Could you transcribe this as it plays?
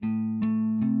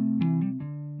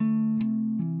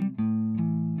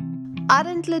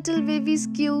Aren't little babies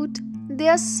cute? They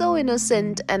are so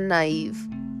innocent and naive.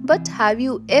 But have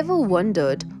you ever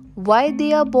wondered why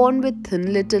they are born with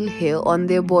thin little hair on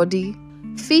their body?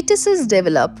 Fetuses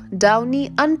develop downy,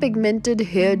 unpigmented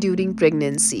hair during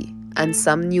pregnancy, and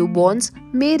some newborns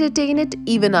may retain it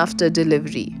even after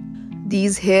delivery.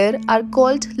 These hair are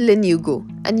called lanugo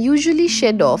and usually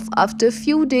shed off after a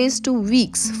few days to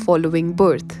weeks following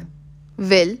birth.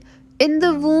 Well, in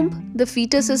the womb, the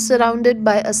fetus is surrounded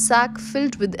by a sac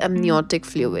filled with amniotic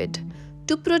fluid.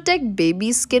 To protect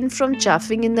baby's skin from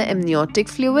chafing in the amniotic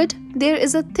fluid, there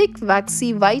is a thick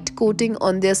waxy white coating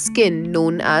on their skin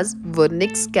known as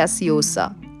vernix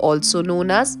caseosa, also known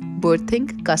as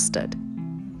birthing custard.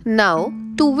 Now,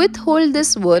 to withhold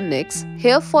this vernix,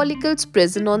 hair follicles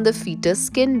present on the fetus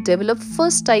skin develop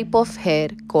first type of hair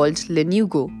called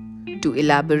lanugo. To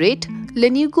elaborate,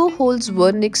 lanugo holds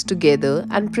vernix together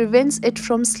and prevents it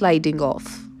from sliding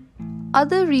off.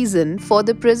 Other reason for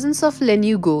the presence of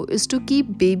lanugo is to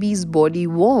keep baby's body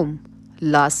warm.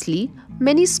 Lastly,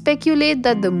 many speculate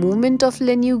that the movement of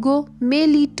lanugo may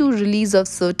lead to release of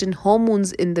certain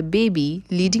hormones in the baby,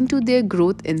 leading to their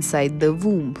growth inside the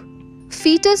womb.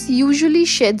 Fetus usually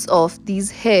sheds off these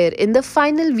hair in the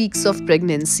final weeks of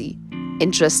pregnancy.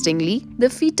 Interestingly,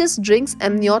 the fetus drinks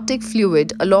amniotic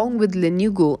fluid along with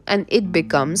lanugo and it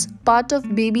becomes part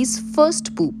of baby's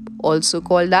first poop, also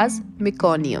called as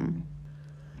meconium.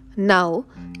 Now,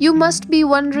 you must be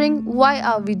wondering, why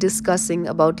are we discussing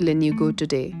about lanugo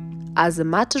today? As a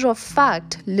matter of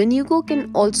fact, lanugo can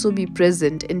also be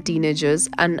present in teenagers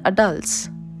and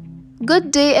adults. Good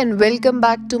day and welcome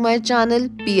back to my channel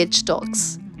PH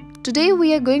Talks. Today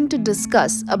we are going to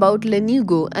discuss about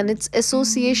lanugo and its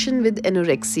association with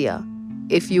anorexia.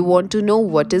 If you want to know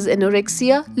what is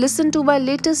anorexia, listen to my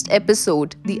latest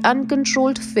episode, The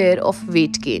Uncontrolled Fear of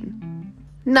Weight Gain.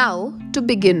 Now, to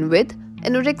begin with,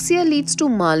 anorexia leads to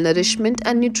malnourishment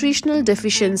and nutritional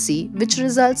deficiency, which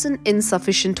results in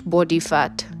insufficient body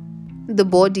fat. The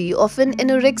body of an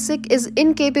anorexic is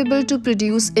incapable to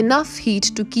produce enough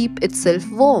heat to keep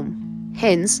itself warm.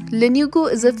 Hence,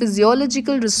 lanugo is a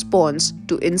physiological response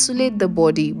to insulate the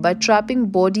body by trapping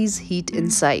body's heat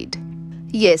inside.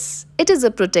 Yes, it is a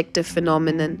protective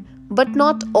phenomenon, but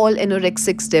not all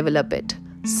anorexics develop it.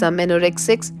 Some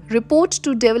anorexics report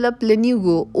to develop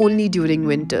lanugo only during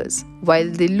winters, while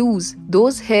they lose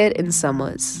those hair in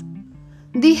summers.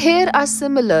 The hair are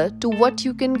similar to what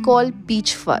you can call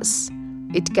peach fuzz.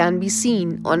 It can be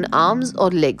seen on arms or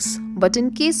legs, but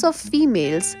in case of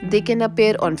females, they can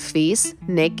appear on face,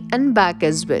 neck and back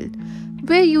as well,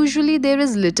 where usually there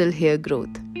is little hair growth.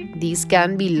 These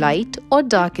can be light or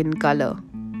dark in color.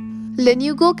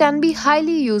 Lanugo can be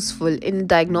highly useful in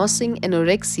diagnosing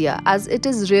anorexia as it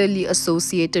is rarely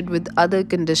associated with other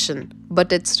condition,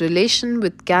 but its relation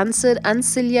with cancer and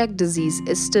celiac disease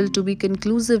is still to be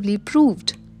conclusively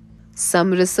proved.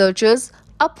 Some researchers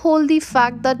uphold the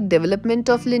fact that development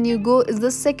of lanugo is the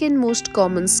second most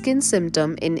common skin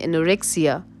symptom in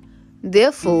anorexia.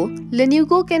 Therefore,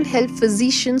 lanugo can help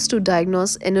physicians to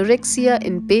diagnose anorexia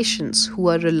in patients who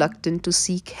are reluctant to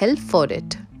seek help for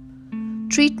it.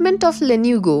 Treatment of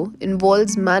lanugo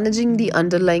involves managing the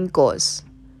underlying cause.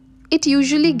 It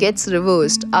usually gets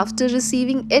reversed after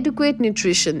receiving adequate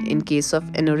nutrition in case of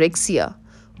anorexia,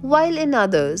 while in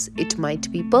others it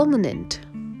might be permanent.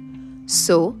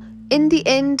 So, in the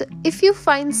end, if you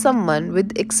find someone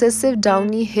with excessive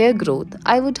downy hair growth,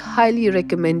 I would highly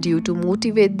recommend you to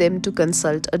motivate them to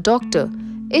consult a doctor.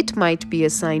 It might be a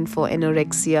sign for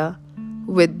anorexia.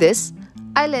 With this,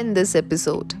 I'll end this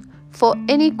episode. For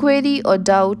any query or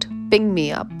doubt, ping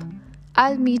me up.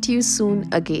 I'll meet you soon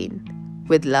again.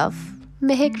 With love,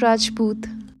 Mehek Rajput.